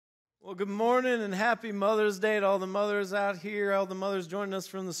Well, good morning and happy Mother's Day to all the mothers out here, all the mothers joining us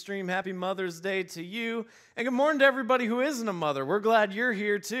from the stream. Happy Mother's Day to you. And good morning to everybody who isn't a mother. We're glad you're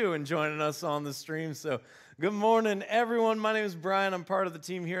here too and joining us on the stream. So good morning, everyone. My name is Brian. I'm part of the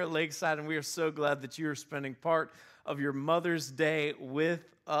team here at Lakeside, and we are so glad that you are spending part of your Mother's Day with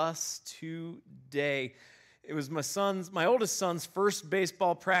us today. It was my oldest son's first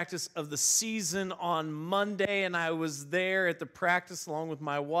baseball practice of the season on Monday, and I was there at the practice along with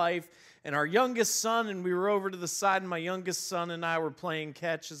my wife and our youngest son, and we were over to the side, and my youngest son and I were playing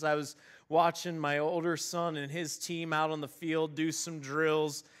catch as I was watching my older son and his team out on the field do some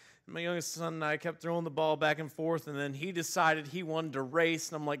drills. My youngest son and I kept throwing the ball back and forth, and then he decided he wanted to race,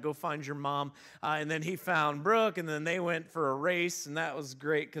 and I'm like, go find your mom. And then he found Brooke, and then they went for a race, and that was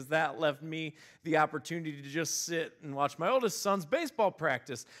great because that left me the opportunity to just sit and watch my oldest son's baseball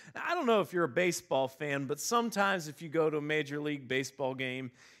practice. Now, I don't know if you're a baseball fan, but sometimes if you go to a Major League Baseball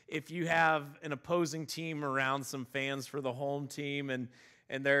game, if you have an opposing team around some fans for the home team, and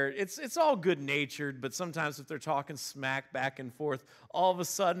it's all good-natured, but sometimes if they're talking smack back and forth, all of a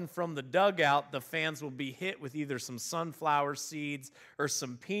sudden from the dugout, the fans will be hit with either some sunflower seeds or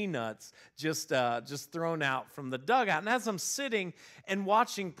some peanuts just thrown out from the dugout. And as I'm sitting and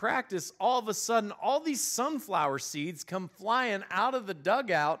watching practice, all of a sudden, all these sunflower seeds come flying out of the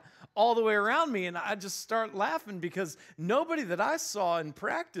dugout all the way around me, and I just start laughing because nobody that I saw in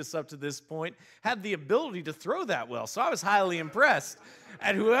practice up to this point had the ability to throw that well. So I was highly impressed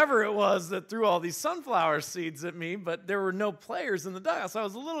at whoever it was that threw all these sunflower seeds at me, but there were no players in the dugout, so I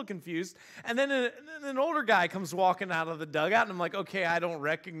was a little confused. And then an older guy comes walking out of the dugout, and I'm like, okay, I don't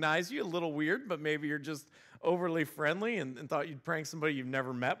recognize you, a little weird, but maybe you're just overly friendly and thought you'd prank somebody you've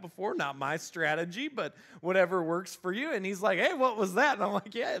never met before. Not my strategy, but whatever works for you. And he's like, hey, what was that? And I'm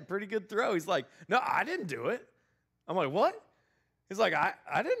like, yeah, pretty good throw. He's like, no, I didn't do it. I'm like, what? He's like,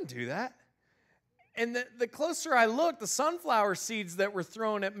 I didn't do that. And the closer I looked, the sunflower seeds that were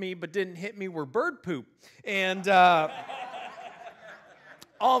thrown at me but didn't hit me were bird poop. And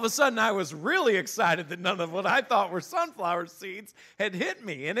all of a sudden, I was really excited that none of what I thought were sunflower seeds had hit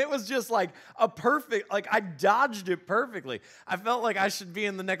me. And it was just like a perfect, like I dodged it perfectly. I felt like I should be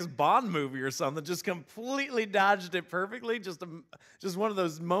in the next Bond movie or something, just completely dodged it perfectly. Just one of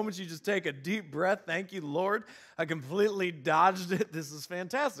those moments you just take a deep breath. Thank you, Lord. I completely dodged it. This is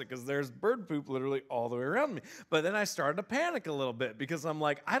fantastic because there's bird poop literally all the way around me. But then I started to panic a little bit because I'm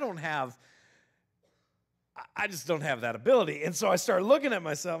like, I just don't have that ability. And so I started looking at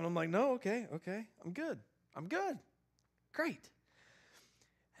myself, and I'm like, no, okay, I'm good. Great.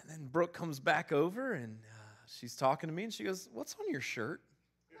 And then Brooke comes back over, and she's talking to me, and she goes, what's on your shirt?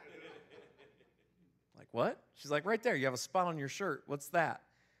 Like, what? She's like, right there, you have a spot on your shirt. What's that?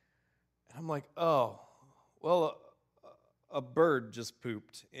 And I'm like, oh, well, a bird just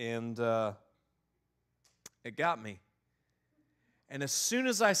pooped, and it got me. And as soon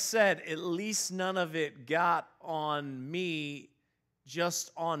as I said, at least none of it got on me,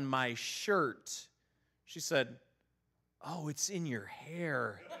 just on my shirt, she said, oh, it's in your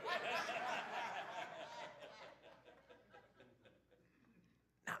hair.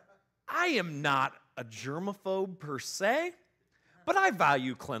 Now, I am not a germaphobe per se, but I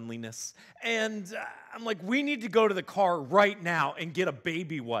value cleanliness. And I'm like, we need to go to the car right now and get a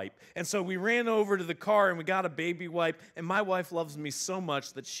baby wipe. And so we ran over to the car and we got a baby wipe. And my wife loves me so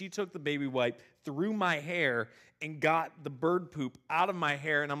much that she took the baby wipe through my hair and got the bird poop out of my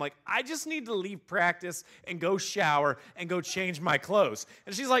hair. And I'm like, I just need to leave practice and go shower and go change my clothes.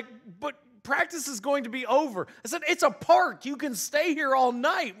 And she's like, but practice is going to be over. I said, it's a park. You can stay here all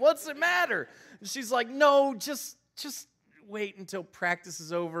night. What's the matter? And she's like, no, just wait until practice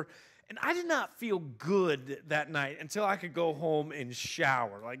is over. And I did not feel good that night until I could go home and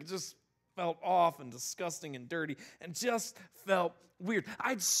shower. Like, it just felt off and disgusting and dirty and just felt weird.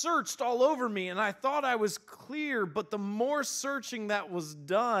 I'd searched all over me and I thought I was clear, but the more searching that was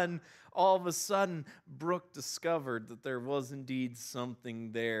done, all of a sudden, Brooke discovered that there was indeed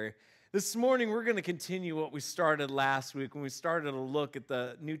something there. This morning, we're going to continue what we started last week when we started a look at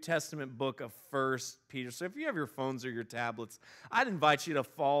the New Testament book of 1 Peter. So if you have your phones or your tablets, I'd invite you to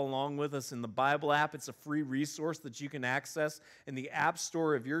follow along with us in the Bible app. It's a free resource that you can access in the app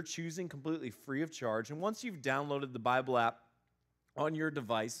store of your choosing, completely free of charge. And once you've downloaded the Bible app on your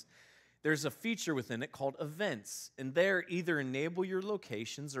device, there's a feature within it called events. And there, either enable your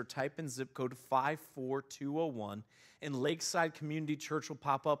locations or type in zip code 54201, and Lakeside Community Church will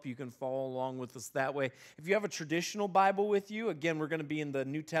pop up. You can follow along with us that way. If you have a traditional Bible with you, again, we're going to be in the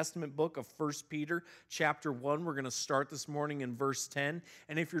New Testament book of 1 Peter chapter 1. We're going to start this morning in verse 10.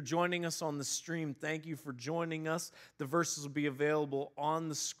 And if you're joining us on the stream, thank you for joining us. The verses will be available on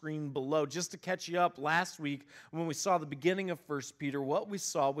the screen below. Just to catch you up, last week when we saw the beginning of 1 Peter, what we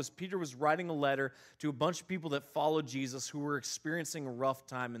saw was Peter was writing a letter to a bunch of people that followed Jesus who were experiencing a rough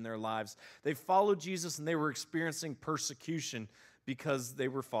time in their lives. They followed Jesus and they were experiencing persecution because they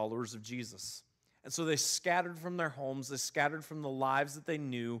were followers of Jesus. And so they scattered from their homes, they scattered from the lives that they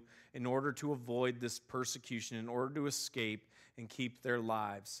knew in order to avoid this persecution, in order to escape and keep their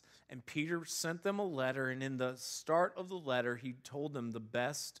lives. And Peter sent them a letter, and in the start of the letter, he told them the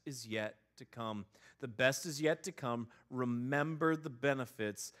best is yet to come. The best is yet to come. Remember the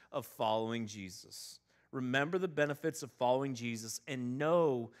benefits of following Jesus. Remember the benefits of following Jesus and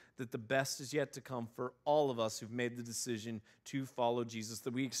know that the best is yet to come for all of us who've made the decision to follow Jesus,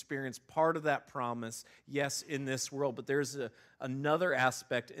 that we experience part of that promise, yes, in this world, but there's another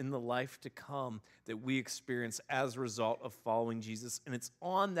aspect in the life to come that we experience as a result of following Jesus. And it's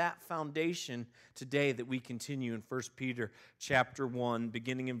on that foundation today that we continue in 1 Peter chapter 1,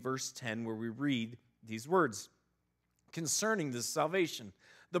 beginning in verse 10, where we read these words concerning this salvation.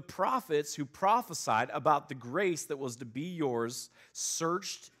 The prophets who prophesied about the grace that was to be yours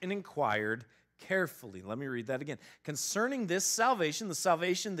searched and inquired carefully. Let me read that again. Concerning this salvation, the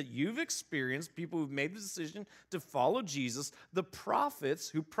salvation that you've experienced, people who've made the decision to follow Jesus, the prophets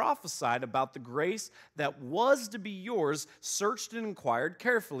who prophesied about the grace that was to be yours searched and inquired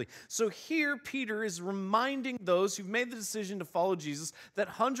carefully. So here Peter is reminding those who've made the decision to follow Jesus that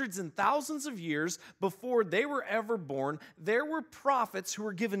hundreds and thousands of years before they were ever born, there were prophets who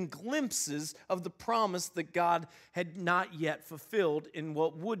were given glimpses of the promise that God had not yet fulfilled in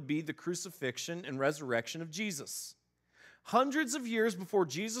what would be the crucifixion and resurrection of Jesus. Hundreds of years before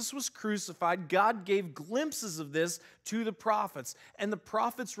Jesus was crucified, God gave glimpses of this to the prophets, and the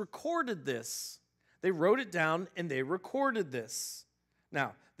prophets recorded this. They wrote it down, and they recorded this.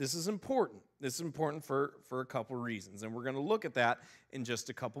 Now, this is important. This is important for a couple reasons, and we're going to look at that in just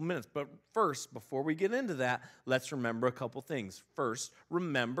a couple minutes. But first, before we get into that, let's remember a couple things. First,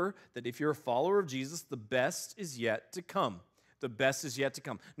 remember that if you're a follower of Jesus, the best is yet to come. The best is yet to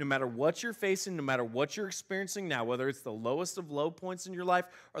come. No matter what you're facing, no matter what you're experiencing now, whether it's the lowest of low points in your life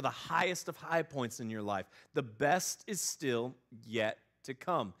or the highest of high points in your life, the best is still yet to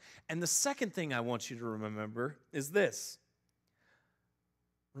come. And the second thing I want you to remember is this.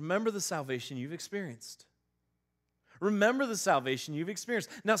 Remember the salvation you've experienced. Remember the salvation you've experienced.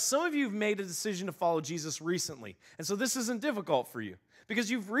 Now, some of you have made a decision to follow Jesus recently, and so this isn't difficult for you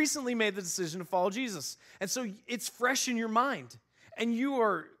because you've recently made the decision to follow Jesus, and so it's fresh in your mind, and you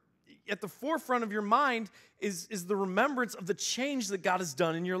are at the forefront of your mind is the remembrance of the change that God has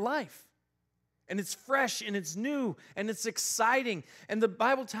done in your life. And it's fresh, and it's new, and it's exciting. And the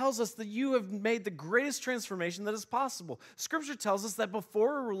Bible tells us that you have made the greatest transformation that is possible. Scripture tells us that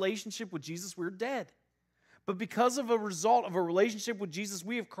before a relationship with Jesus, we were dead. But because of a result of a relationship with Jesus,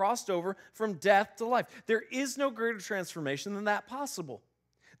 we have crossed over from death to life. There is no greater transformation than that possible,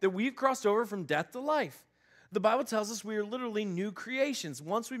 that we've crossed over from death to life. The Bible tells us we are literally new creations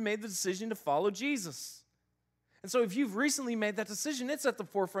once we made the decision to follow Jesus. And so if you've recently made that decision, it's at the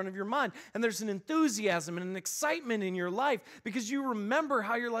forefront of your mind. And there's an enthusiasm and an excitement in your life because you remember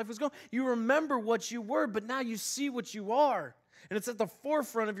how your life was going. You remember what you were, but now you see what you are. And it's at the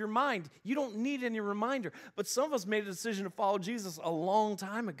forefront of your mind. You don't need any reminder. But some of us made a decision to follow Jesus a long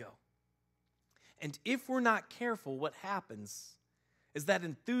time ago. And if we're not careful, what happens is that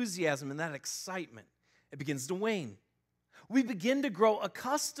enthusiasm and that excitement, it begins to wane. We begin to grow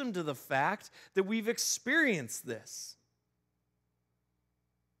accustomed to the fact that we've experienced this.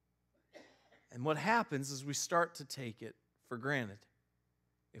 And what happens is we start to take it for granted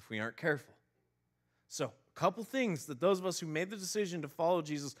if we aren't careful. So, a couple things that those of us who made the decision to follow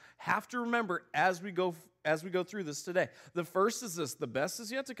Jesus have to remember as we go through this today. The first is this: the best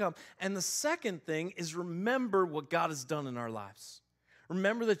is yet to come. And the second thing is remember what God has done in our lives.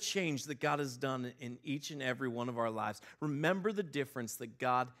 Remember the change that God has done in each and every one of our lives. Remember the difference that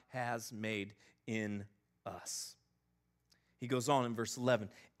God has made in us. He goes on in verse 11,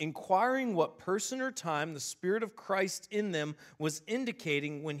 inquiring what person or time the Spirit of Christ in them was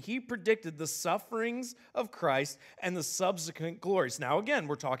indicating when he predicted the sufferings of Christ and the subsequent glories. Now again,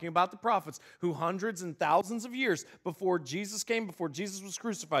 we're talking about the prophets who hundreds and thousands of years before Jesus came, before Jesus was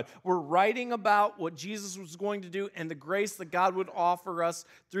crucified, were writing about what Jesus was going to do and the grace that God would offer us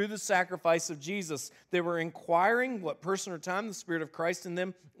through the sacrifice of Jesus. They were inquiring what person or time the Spirit of Christ in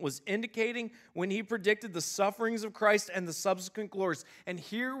them was indicating when he predicted the sufferings of Christ and the subsequent glories. And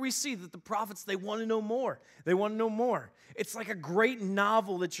here we see that the prophets, they want to know more. They want to know more. It's like a great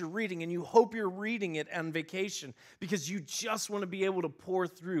novel that you're reading, and you hope you're reading it on vacation because you just want to be able to pour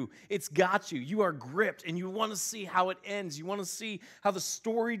through. It's got you. You are gripped, and you want to see how it ends. You want to see how the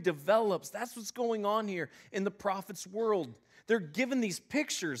story develops. That's what's going on here in the prophet's world. They're given these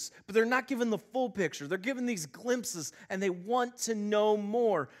pictures, but they're not given the full picture. They're given these glimpses, and they want to know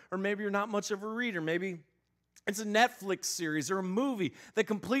more. Or maybe you're not much of a reader. Maybe it's a Netflix series or a movie that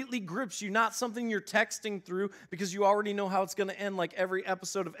completely grips you, not something you're texting through because you already know how it's going to end like every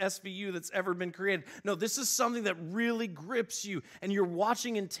episode of SVU that's ever been created. No, this is something that really grips you, and you're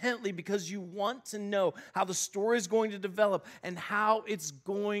watching intently because you want to know how the story is going to develop and how it's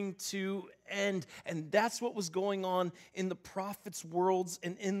going to end. And that's what was going on in the prophet's worlds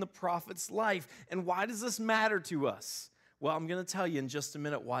and in the prophet's life. And why does this matter to us? Well, I'm going to tell you in just a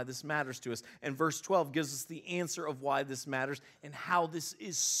minute why this matters to us. And verse 12 gives us the answer of why this matters and how this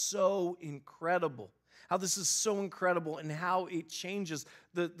is so incredible. How this is so incredible and how it changes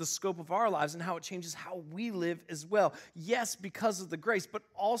the scope of our lives and how it changes how we live as well. Yes, because of the grace, but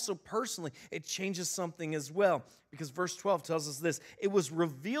also personally, it changes something as well. Because verse 12 tells us this, it was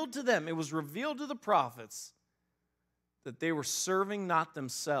revealed to them, it was revealed to the prophets that they were serving not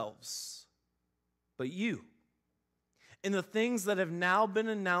themselves, but you. In the things that have now been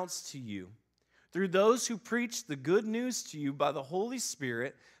announced to you through those who preach the good news to you by the Holy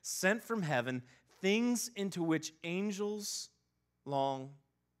Spirit sent from heaven, things into which angels long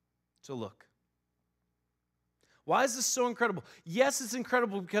to look. Why is this so incredible? Yes, it's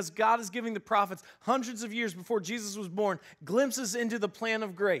incredible because God is giving the prophets hundreds of years before Jesus was born glimpses into the plan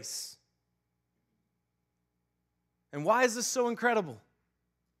of grace. And why is this so incredible?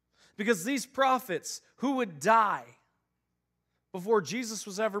 Because these prophets who would die before Jesus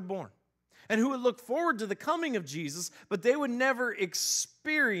was ever born, and who would look forward to the coming of Jesus, but they would never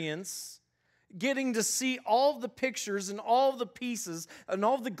experience getting to see all the pictures and all the pieces and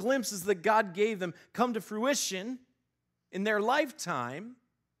all the glimpses that God gave them come to fruition in their lifetime,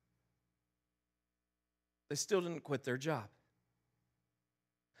 they still didn't quit their job.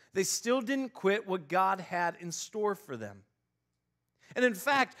 They still didn't quit what God had in store for them. And in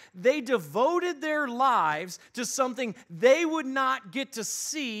fact, they devoted their lives to something they would not get to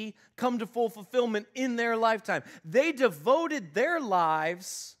see come to full fulfillment in their lifetime. They devoted their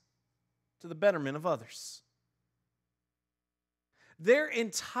lives to the betterment of others. Their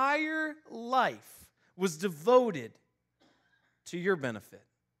entire life was devoted to your benefit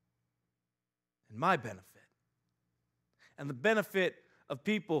and my benefit and the benefit of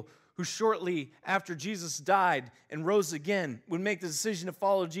people who shortly after Jesus died and rose again would make the decision to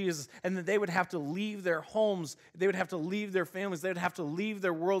follow Jesus, and that they would have to leave their homes, they would have to leave their families, they would have to leave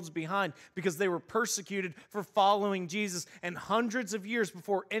their worlds behind because they were persecuted for following Jesus. And hundreds of years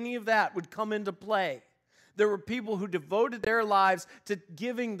before any of that would come into play, there were people who devoted their lives to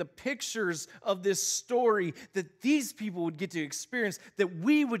giving the pictures of this story that these people would get to experience, that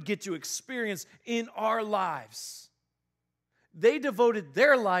we would get to experience in our lives. They devoted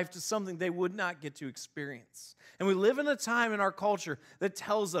their life to something they would not get to experience. And we live in a time in our culture that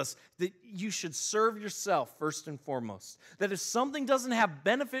tells us that you should serve yourself first and foremost. That if something doesn't have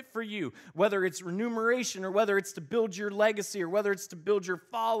benefit for you, whether it's remuneration or whether it's to build your legacy or whether it's to build your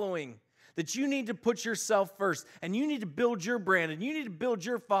following, that you need to put yourself first, and you need to build your brand, and you need to build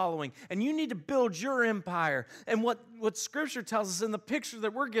your following, and you need to build your empire. And what Scripture tells us in the picture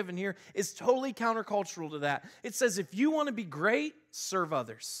that we're given here is totally countercultural to that. It says if you want to be great, serve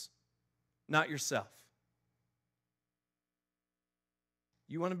others, not yourself.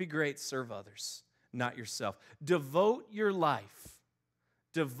 You want to be great, serve others, not yourself. Devote your life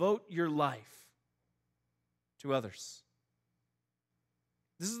to others.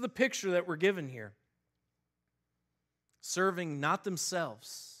 This is the picture that we're given here. Serving not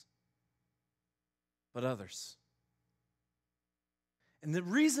themselves, but others. And the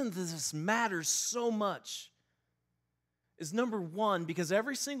reason that this matters so much is, number one, because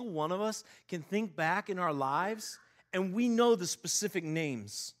every single one of us can think back in our lives and we know the specific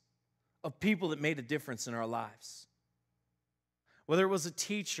names of people that made a difference in our lives. Whether it was a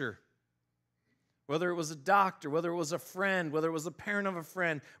teacher, Whether it was a doctor, whether it was a friend, whether it was a parent of a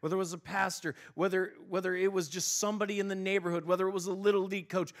friend, whether it was a pastor, whether it was just somebody in the neighborhood, whether it was a little league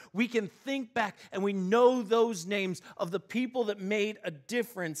coach, we can think back and we know those names of the people that made a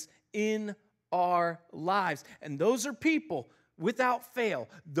difference in our lives. And those are people, without fail,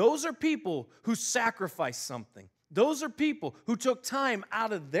 those are people who sacrificed something. Those are people who took time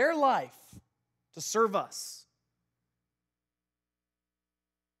out of their life to serve us,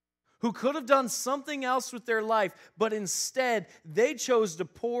 who could have done something else with their life, but instead they chose to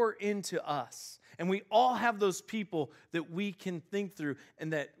pour into us. And we all have those people that we can think through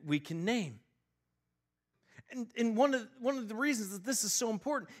and that we can name. And one of the reasons that this is so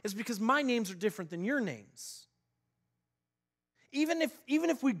important is because my names are different than your names. Even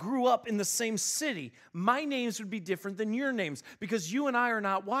if we grew up in the same city, my names would be different than your names because you and I are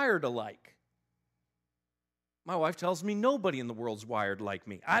not wired alike. My wife tells me nobody in the world's wired like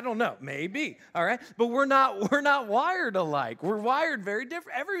me. I don't know, maybe, all right? But we're not wired alike. We're wired very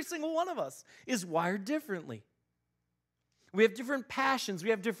different. Every single one of us is wired differently. We have different passions.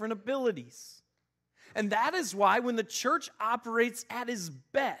 We have different abilities. And that is why when the church operates at its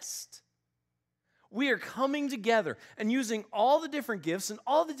best, we are coming together and using all the different gifts and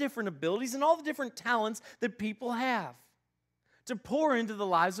all the different abilities and all the different talents that people have to pour into the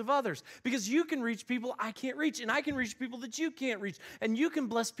lives of others. Because you can reach people I can't reach, and I can reach people that you can't reach, and you can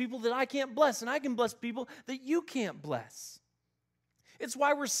bless people that I can't bless, and I can bless people that you can't bless. It's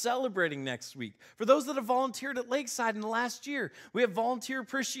why we're celebrating next week. For those that have volunteered at Lakeside in the last year, we have Volunteer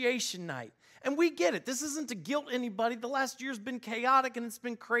Appreciation Night. And we get it. This isn't to guilt anybody. The last year's been chaotic and it's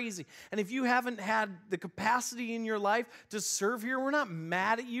been crazy. And if you haven't had the capacity in your life to serve here, we're not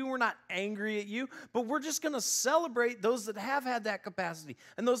mad at you. We're not angry at you. But we're just going to celebrate those that have had that capacity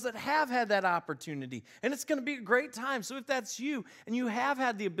and those that have had that opportunity. And it's going to be a great time. So if that's you and you have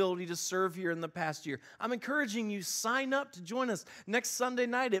had the ability to serve here in the past year, I'm encouraging you, sign up to join us next Sunday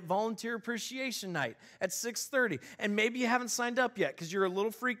night at Volunteer Appreciation Night at 6:30. And maybe you haven't signed up yet because you're a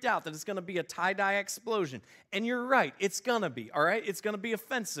little freaked out that it's going to be a tie-dye explosion. And you're right, it's going to be, all right? It's going to be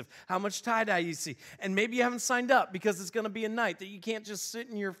offensive how much tie-dye you see. And maybe you haven't signed up because it's going to be a night that you can't just sit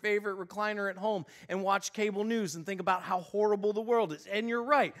in your favorite recliner at home and watch cable news and think about how horrible the world is. And you're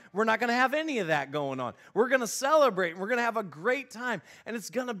right, we're not going to have any of that going on. We're going to celebrate, and we're going to have a great time, and it's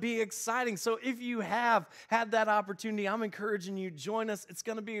going to be exciting. So if you have had that opportunity, I'm encouraging you, join us. It's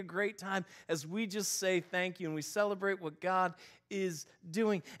going to be a great time as we just say thank you and we celebrate what God is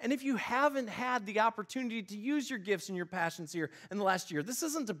doing. And if you haven't had the opportunity to use your gifts and your passions here in the last year, this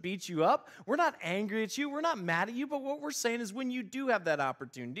isn't to beat you up. We're not angry at you. We're not mad at you. But what we're saying is when you do have that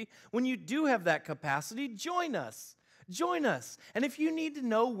opportunity, when you do have that capacity, join us. Join us. And if you need to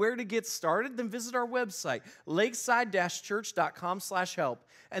know where to get started, then visit our website, lakeside-church.com/help.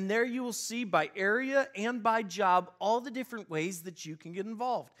 And there you will see by area and by job all the different ways that you can get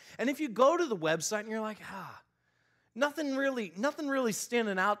involved. And if you go to the website and you're like, nothing really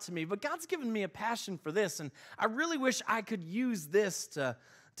standing out to me, but God's given me a passion for this, and I really wish I could use this to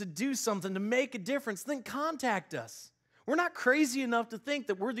do something, to make a difference, then contact us. We're not crazy enough to think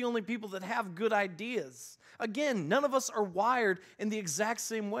that we're the only people that have good ideas. Again, none of us are wired in the exact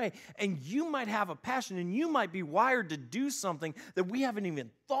same way, and you might have a passion, and you might be wired to do something that we haven't even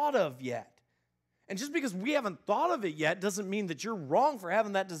thought of yet. And just because we haven't thought of it yet doesn't mean that you're wrong for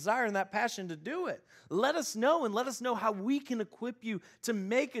having that desire and that passion to do it. Let us know, and let us know how we can equip you to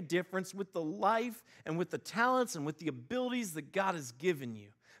make a difference with the life and with the talents and with the abilities that God has given you.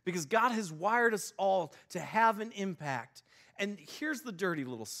 Because God has wired us all to have an impact. And here's the dirty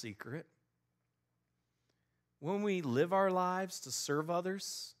little secret. When we live our lives to serve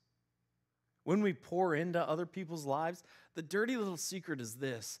others, when we pour into other people's lives, the dirty little secret is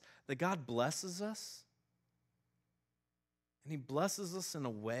this, that God blesses us, and He blesses us in a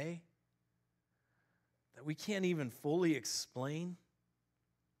way that we can't even fully explain,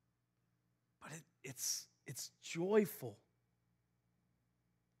 but it's joyful,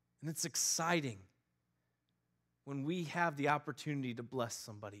 and it's exciting when we have the opportunity to bless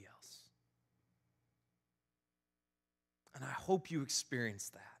somebody else. And I hope you experience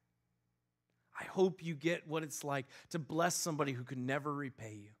that. I hope you get what it's like to bless somebody who can never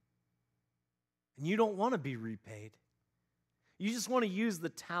repay you. And you don't want to be repaid. You just want to use the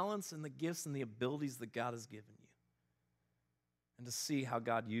talents and the gifts and the abilities that God has given you. And to see how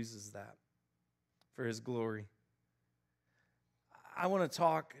God uses that for His glory. I want to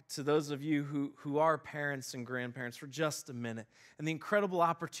talk to those of you who are parents and grandparents for just a minute, and the incredible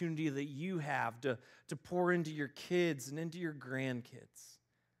opportunity that you have to pour into your kids and into your grandkids.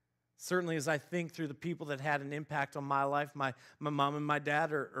 Certainly, as I think through the people that had an impact on my life, my mom and my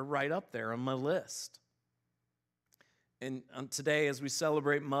dad are right up there on my list. And today, as we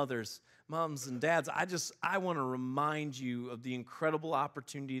celebrate moms and dads, I want to remind you of the incredible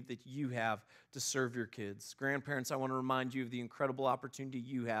opportunity that you have to serve your kids. Grandparents, I want to remind you of the incredible opportunity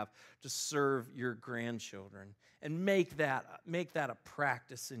you have to serve your grandchildren. And make that a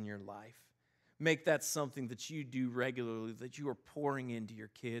practice in your life. Make that something that you do regularly, that you are pouring into your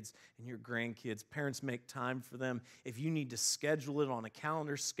kids and your grandkids. Parents, make time for them. If you need to schedule it on a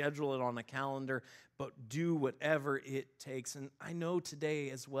calendar, schedule it on a calendar, but do whatever it takes. And I know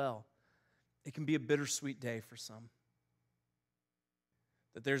today as well, it can be a bittersweet day for some.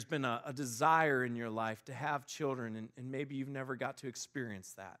 That there's been a desire in your life to have children, and maybe you've never got to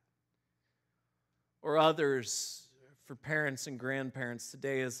experience that. Or others, for parents and grandparents,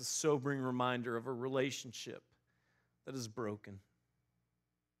 today is a sobering reminder of a relationship that is broken.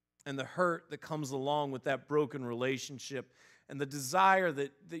 And the hurt that comes along with that broken relationship, and the desire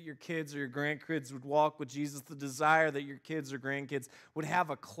that your kids or your grandkids would walk with Jesus, the desire that your kids or grandkids would have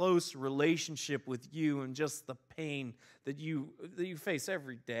a close relationship with you, and just the pain that you face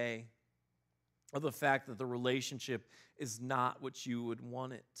every day of the fact that the relationship is not what you would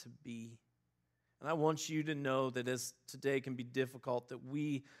want it to be. And I want you to know that as today can be difficult, that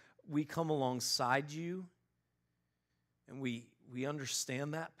we come alongside you and we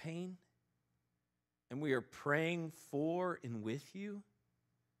understand that pain, and we are praying for and with you,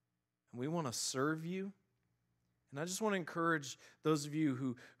 and we want to serve you. And I just want to encourage those of you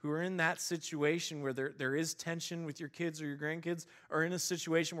who are in that situation where there is tension with your kids or your grandkids, or in a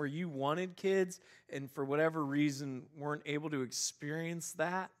situation where you wanted kids and for whatever reason weren't able to experience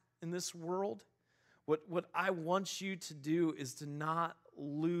that in this world. What I want you to do is to not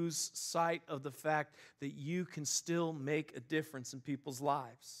lose sight of the fact that you can still make a difference in people's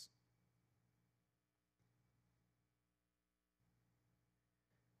lives.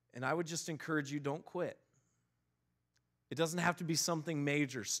 And I would just encourage you, don't quit. It doesn't have to be something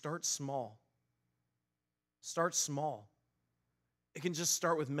major. Start small. Start small. It can just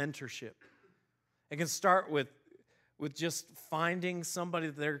start with mentorship. It can start with just finding somebody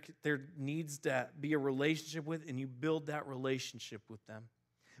that there needs to be a relationship with, and you build that relationship with them.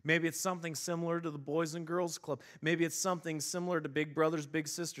 Maybe it's something similar to the Boys and Girls Club. Maybe it's something similar to Big Brothers, Big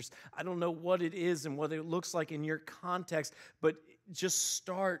Sisters. I don't know what it is and what it looks like in your context, but just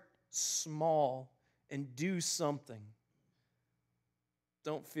start small and do something.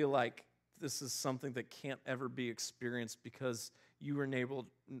 Don't feel like this is something that can't ever be experienced because you weren't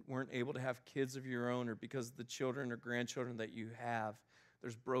able to have kids of your own, or because the children or grandchildren that you have,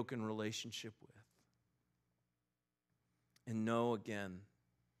 there's broken relationship with. And know again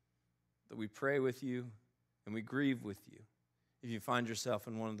that we pray with you and we grieve with you if you find yourself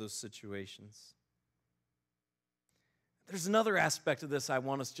in one of those situations. There's another aspect of this I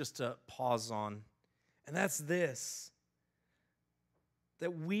want us just to pause on, and that's this.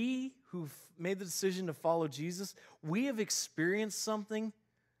 That we who've made the decision to follow Jesus, we have experienced something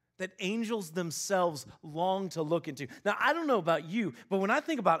that angels themselves long to look into. Now, I don't know about you, but when I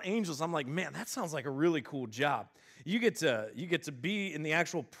think about angels, I'm like, man, that sounds like a really cool job. You get to be in the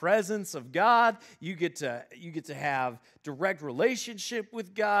actual presence of God. You get to have direct relationship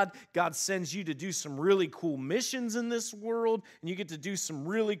with God. God sends you to do some really cool missions in this world, and you get to do some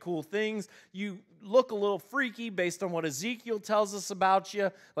really cool things. You look a little freaky based on what Ezekiel tells us about you.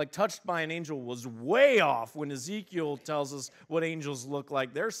 Like, touched by an angel was way off when Ezekiel tells us what angels look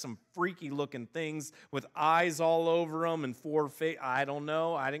like. There's some freaky looking things with eyes all over them and four face. I don't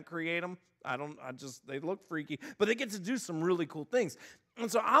know. I didn't create them. They look freaky, but they get to do some really cool things.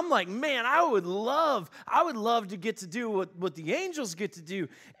 And so I'm like, man, I would love to get to do what the angels get to do,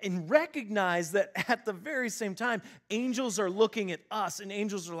 and recognize that at the very same time, angels are looking at us, and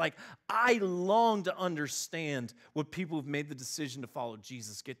angels are like, I long to understand what people who've made the decision to follow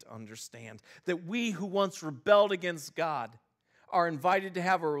Jesus get to understand. That we who once rebelled against God are invited to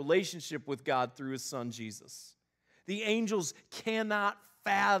have a relationship with God through His Son, Jesus. The angels cannot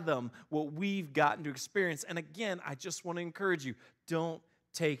fathom what we've gotten to experience. And again, I just want to encourage you, don't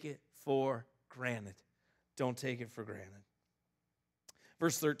take it for granted. Don't take it for granted.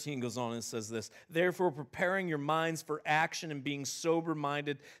 Verse 13 goes on and says this, therefore, preparing your minds for action and being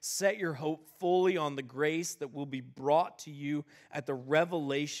sober-minded, set your hope fully on the grace that will be brought to you at the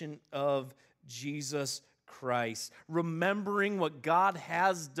revelation of Jesus Christ. Remembering what God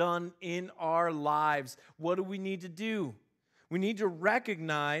has done in our lives, what do we need to do? We need to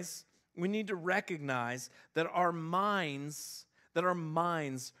recognize that our minds are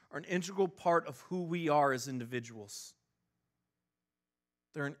an integral part of who we are as individuals.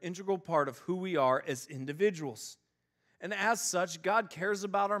 They're an integral part of who we are as individuals. And as such, God cares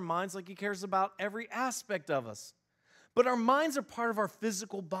about our minds like He cares about every aspect of us. But our minds are part of our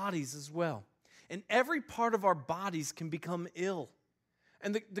physical bodies as well. And every part of our bodies can become ill.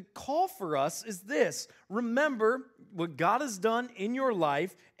 And the call for us is this: remember what God has done in your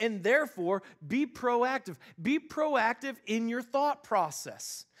life, and therefore be proactive. Be proactive in your thought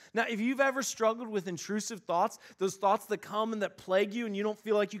process. Now, if you've ever struggled with intrusive thoughts, those thoughts that come and that plague you and you don't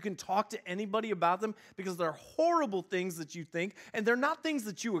feel like you can talk to anybody about them because they're horrible things that you think, and they're not things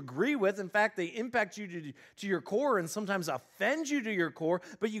that you agree with. In fact, they impact you to your core and sometimes offend you to your core,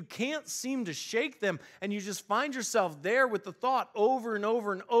 but you can't seem to shake them, and you just find yourself there with the thought over and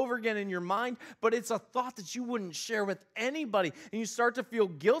over and over again in your mind, but it's a thought that you wouldn't share with anybody, and you start to feel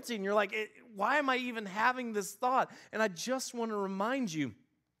guilty, and you're like, why am I even having this thought? And I just want to remind you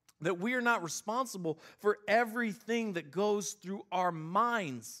that we are not responsible for everything that goes through our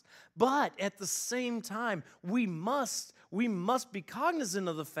minds. But at the same time, we must be cognizant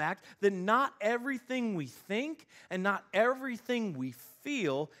of the fact that not everything we think and not everything we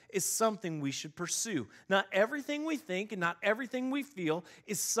feel is something we should pursue. Not everything we think and not everything we feel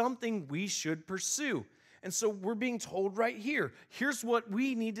is something we should pursue. And so we're being told right here, here's what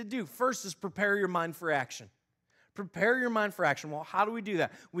we need to do. First is prepare your mind for action. Prepare your mind for action. Well, how do we do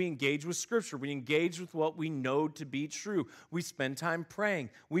that? We engage with Scripture. We engage with what we know to be true. We spend time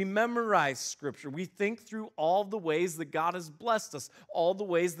praying. We memorize Scripture. We think through all the ways that God has blessed us, all the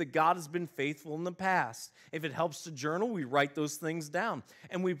ways that God has been faithful in the past. If it helps to journal, we write those things down.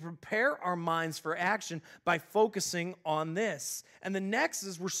 And we prepare our minds for action by focusing on this. And the next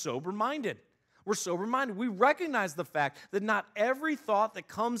is we're sober-minded. We're sober-minded. We recognize the fact that not every thought that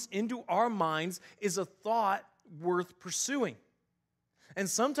comes into our minds is a thought worth pursuing. And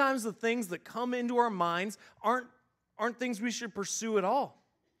sometimes the things that come into our minds aren't things we should pursue at all.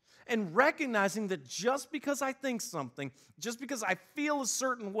 And recognizing that just because I think something, just because I feel a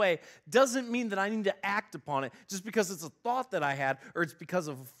certain way, doesn't mean that I need to act upon it just because it's a thought that I had or it's because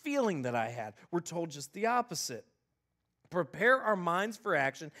of a feeling that I had. We're told just the opposite. Prepare our minds for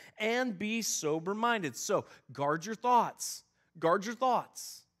action and be sober-minded. So guard your thoughts. Guard your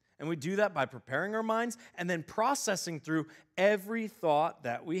thoughts. And we do that by preparing our minds and then processing through every thought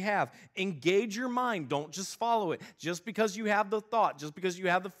that we have. Engage your mind. Don't just follow it. Just because you have the thought, just because you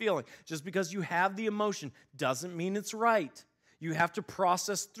have the feeling, just because you have the emotion, doesn't mean it's right. You have to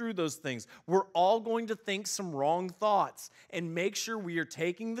process through those things. We're all going to think some wrong thoughts, and make sure we are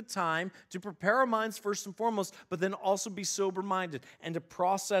taking the time to prepare our minds first and foremost, but then also be sober-minded and to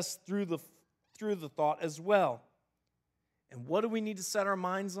process through the thought as well. And what do we need to set our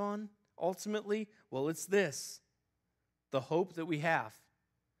minds on ultimately? Well, it's this: the hope that we have.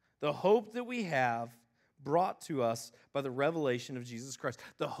 The hope that we have brought to us by the revelation of Jesus Christ.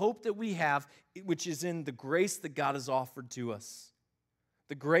 The hope that we have, which is in the grace that God has offered to us.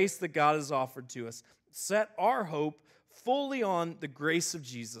 The grace that God has offered to us. Set our hope fully on the grace of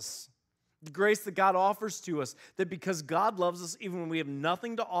Jesus. The grace that God offers to us, that because God loves us, even when we have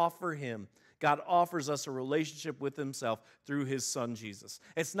nothing to offer Him, God offers us a relationship with Himself through His Son, Jesus.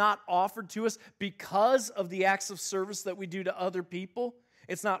 It's not offered to us because of the acts of service that we do to other people.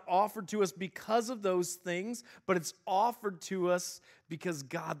 It's not offered to us because of those things, but it's offered to us because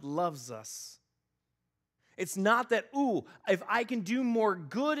God loves us. It's not that, if I can do more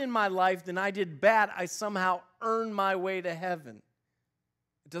good in my life than I did bad, I somehow earn my way to heaven.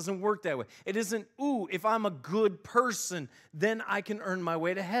 It doesn't work that way. It isn't, if I'm a good person, then I can earn my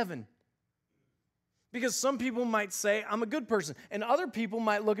way to heaven. Because some people might say, I'm a good person. And other people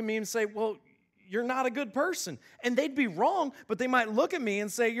might look at me and say, well, you're not a good person. And they'd be wrong, but they might look at me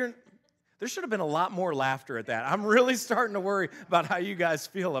and say, there should have been a lot more laughter at that. I'm really starting to worry about how you guys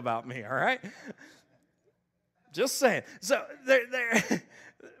feel about me, all right? Just saying. So,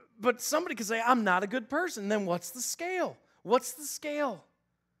 but somebody could say, I'm not a good person. Then what's the scale? What's the scale?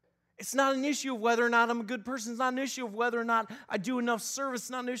 It's not an issue of whether or not I'm a good person. It's not an issue of whether or not I do enough service. It's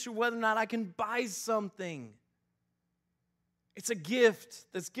not an issue of whether or not I can buy something. It's a gift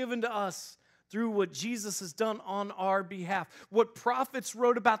that's given to us through what Jesus has done on our behalf. What prophets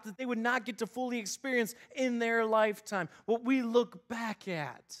wrote about that they would not get to fully experience in their lifetime. What we look back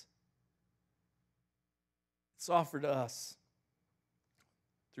at. It's offered to us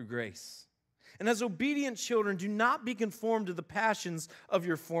through grace. And as obedient children, do not be conformed to the passions of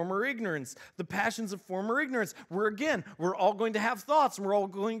your former ignorance. The passions of former ignorance. We're all going to have thoughts, and we're all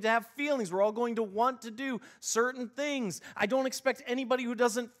going to have feelings. We're all going to want to do certain things. I don't expect anybody who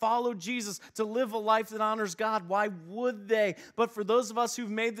doesn't follow Jesus to live a life that honors God. Why would they? But for those of us who've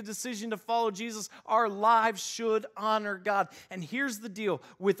made the decision to follow Jesus, our lives should honor God. And here's the deal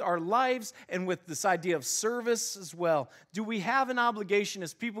with our lives and with this idea of service as well. Do we have an obligation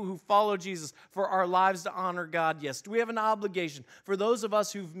as people who follow Jesus for our lives to honor God? Yes. Do we have an obligation for those of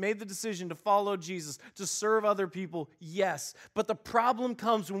us who've made the decision to follow Jesus to serve other people? Yes. But the problem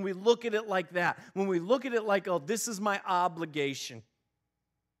comes when we look at it like that, when we look at it like, oh, this is my obligation.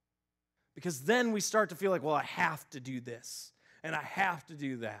 Because then we start to feel like, well, I have to do this and I have to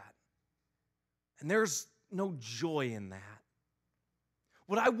do that. And there's no joy in that.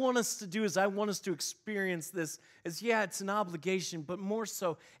 What I want us to do is I want us to experience this as, yeah, it's an obligation, but more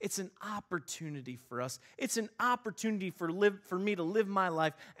so, it's an opportunity for us. It's an opportunity for me to live my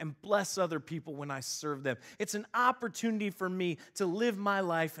life and bless other people when I serve them. It's an opportunity for me to live my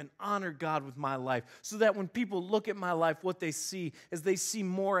life and honor God with my life, so that when people look at my life, what they see is they see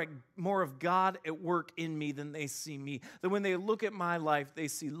more of God at work in me than they see me. That when they look at my life, they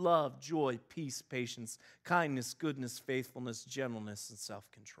see love, joy, peace, patience, kindness, goodness, faithfulness, gentleness, and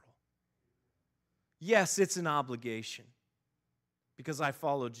self-control. Yes, it's an obligation because I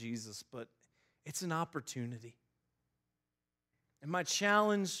follow Jesus, but it's an opportunity. And my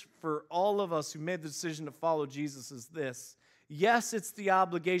challenge for all of us who made the decision to follow Jesus is this. Yes, it's the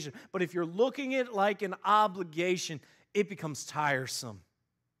obligation, but if you're looking at it like an obligation, it becomes tiresome.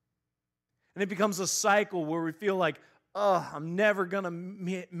 And it becomes a cycle where we feel like, I'm never going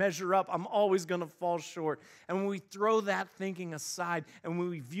to measure up. I'm always going to fall short. And when we throw that thinking aside and when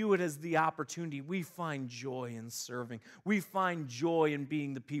we view it as the opportunity, we find joy in serving. We find joy in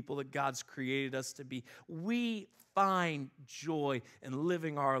being the people that God's created us to be. We find joy in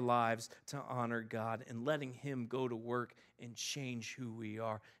living our lives to honor God and letting Him go to work and change who we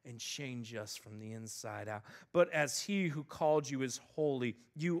are and change us from the inside out. But as He who called you is holy,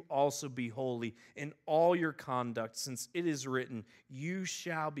 you also be holy in all your conduct, since it is written, you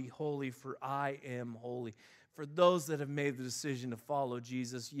shall be holy, for I am holy. For those that have made the decision to follow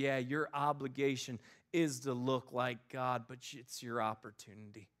Jesus, yeah, your obligation is to look like God, but it's your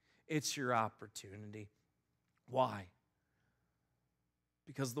opportunity. It's your opportunity. Why?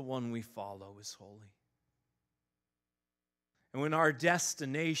 Because the one we follow is holy. And when our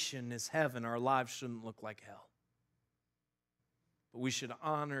destination is heaven, our lives shouldn't look like hell. But we should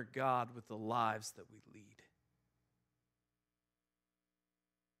honor God with the lives that we lead.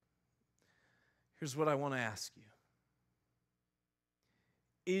 Here's what I want to ask you.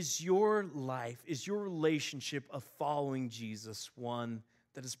 Is your life, is your relationship of following Jesus one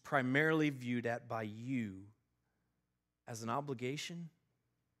that is primarily viewed at by you as an obligation?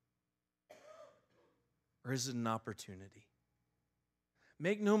 Or is it an opportunity?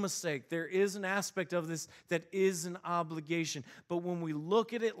 Make no mistake, there is an aspect of this that is an obligation. But when we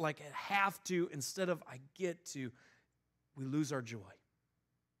look at it like I have to instead of I get to, we lose our joy.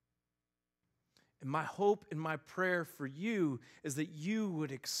 And my hope and my prayer for you is that you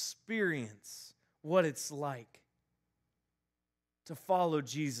would experience what it's like to follow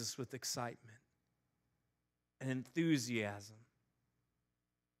Jesus with excitement and enthusiasm.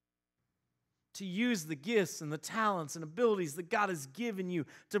 To use the gifts and the talents and abilities that God has given you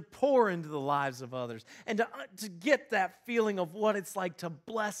to pour into the lives of others. And to get that feeling of what it's like to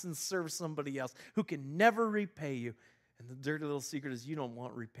bless and serve somebody else who can never repay you. And the dirty little secret is you don't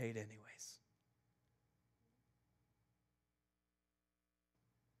want repaid anyways.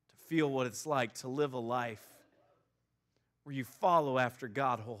 To feel what it's like to live a life where you follow after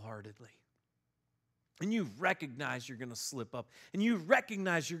God wholeheartedly. And you recognize you're going to slip up. And you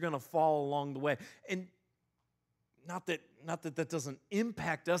recognize you're going to fall along the way. And not that doesn't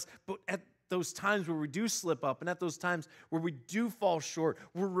impact us, but at those times where we do slip up and at those times where we do fall short,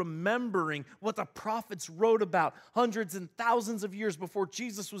 we're remembering what the prophets wrote about hundreds and thousands of years before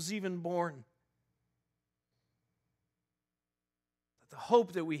Jesus was even born. The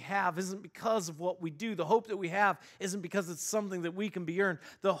hope that we have isn't because of what we do. The hope that we have isn't because it's something that we can be earned.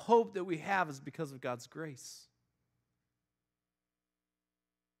 The hope that we have is because of God's grace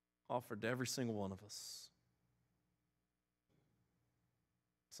offered to every single one of us.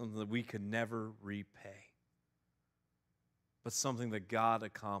 Something that we could never repay, but something that God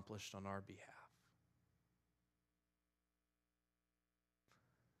accomplished on our behalf.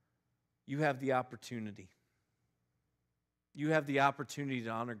 You have the opportunity. You have the opportunity to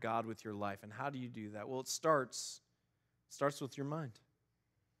honor God with your life. And how do you do that? Well, it starts with your mind.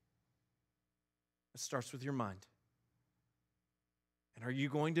 It starts with your mind. And are you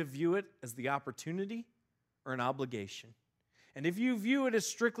going to view it as the opportunity or an obligation? And if you view it as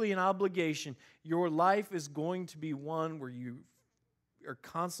strictly an obligation, your life is going to be one where you are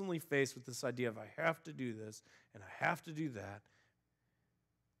constantly faced with this idea of, I have to do this and I have to do that.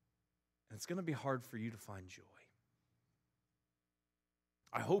 And it's going to be hard for you to find joy.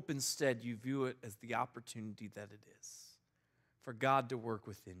 I hope instead you view it as the opportunity that it is for God to work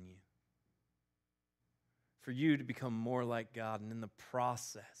within you, for you to become more like God, and in the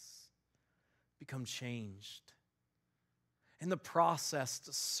process, become changed. In the process,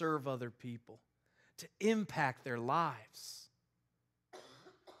 to serve other people, to impact their lives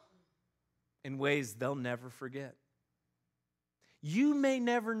in ways they'll never forget. You may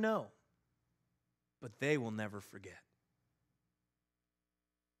never know, but they will never forget.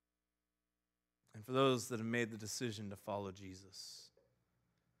 And for those that have made the decision to follow Jesus,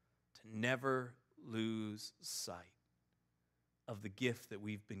 to never lose sight of the gift that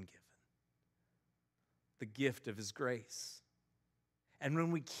we've been given, the gift of His grace. And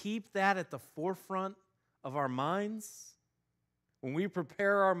when we keep that at the forefront of our minds, when we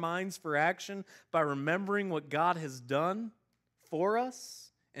prepare our minds for action by remembering what God has done for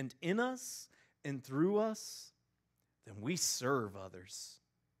us and in us and through us, then we serve others.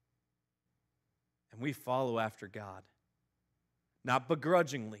 And we follow after God, not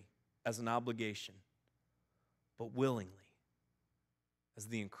begrudgingly as an obligation, but willingly as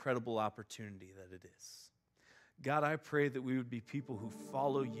the incredible opportunity that it is. God, I pray that we would be people who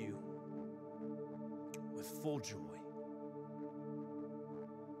follow You with full joy.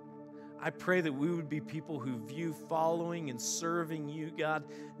 I pray that we would be people who view following and serving You, God,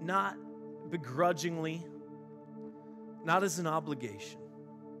 not begrudgingly, not as an obligation,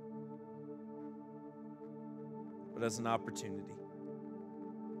 but as an opportunity.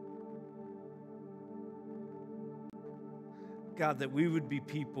 God, that we would be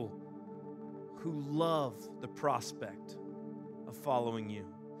people who love the prospect of following You,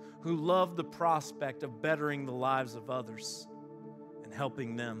 who love the prospect of bettering the lives of others and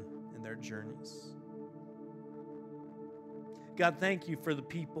helping them in their journeys. God, thank You for the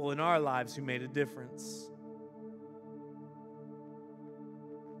people in our lives who made a difference.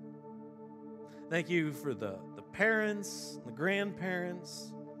 Thank You for the parents, the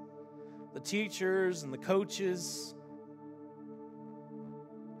grandparents, the teachers and the coaches,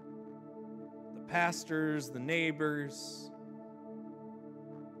 the pastors, the neighbors,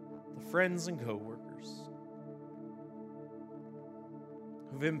 the friends and coworkers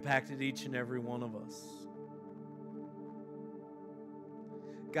who've impacted each and every one of us.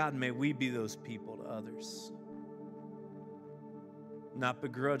 God, may we be those people to others, not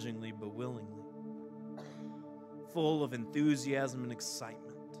begrudgingly, but willingly, full of enthusiasm and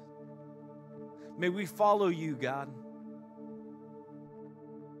excitement. May we follow You, God.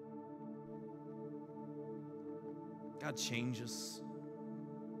 God, change us.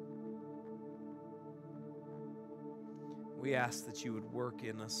 We ask that You would work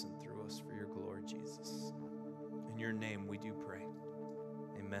in us and through us for Your glory, Jesus. In Your name we do pray.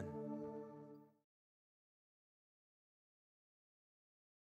 Amen.